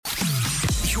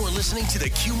listening to the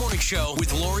Q Morning Show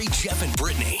with Lori, Jeff, and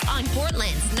Brittany. On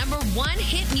Portland's #1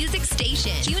 hit music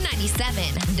station,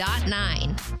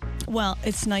 Q97.9. Well,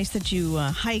 it's nice that you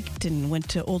hiked and went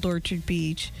to Old Orchard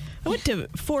Beach. I went to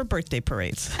 4 birthday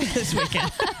parades this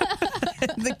weekend.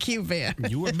 The Q van.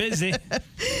 You were busy. I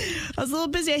was a little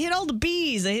busy. I hit all the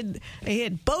B's. I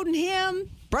hit Bodenham,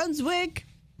 Brunswick,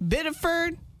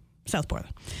 Biddeford, South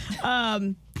Portland.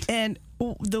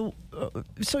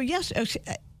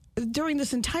 During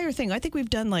this entire thing, I think we've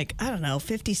done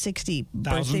 50, 60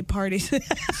 birthday parties.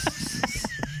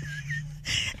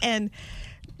 And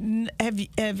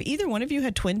have either one of you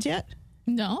had twins yet?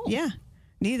 No. Yeah,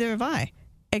 neither have I.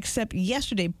 Except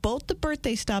yesterday, both the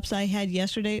birthday stops I had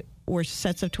yesterday were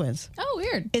sets of twins. Oh,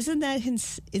 weird. Isn't that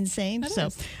insane? That so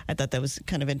is. I thought that was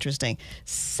kind of interesting.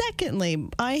 Secondly,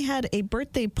 I had a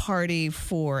birthday party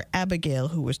for Abigail,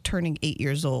 who was turning 8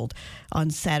 years old, on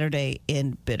Saturday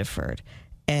in Biddeford.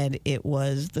 And it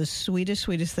was the sweetest,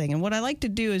 sweetest thing. And what I like to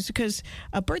do is, because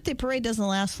a birthday parade doesn't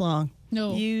last long.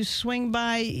 No. You swing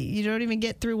by, you don't even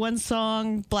get through one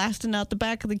song, blasting out the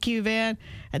back of the Q van,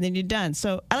 and then you're done.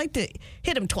 So I like to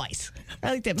hit them twice.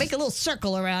 I like to make a little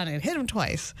circle around and hit them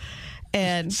twice.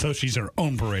 And So she's her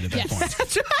own parade at that point.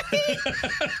 That's right.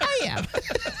 I am.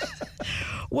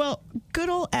 Well, good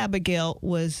old Abigail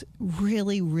was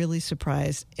really, really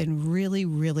surprised and really,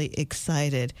 really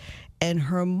excited. And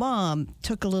her mom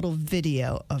took a little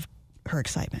video of her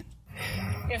excitement.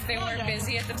 If they weren't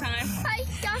busy at the time. I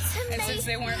got to And since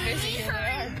they weren't busy, here they her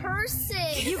are. in person.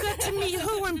 You got to meet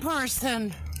who in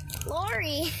person?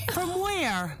 Lori. From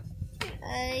where?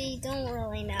 I don't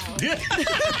really know.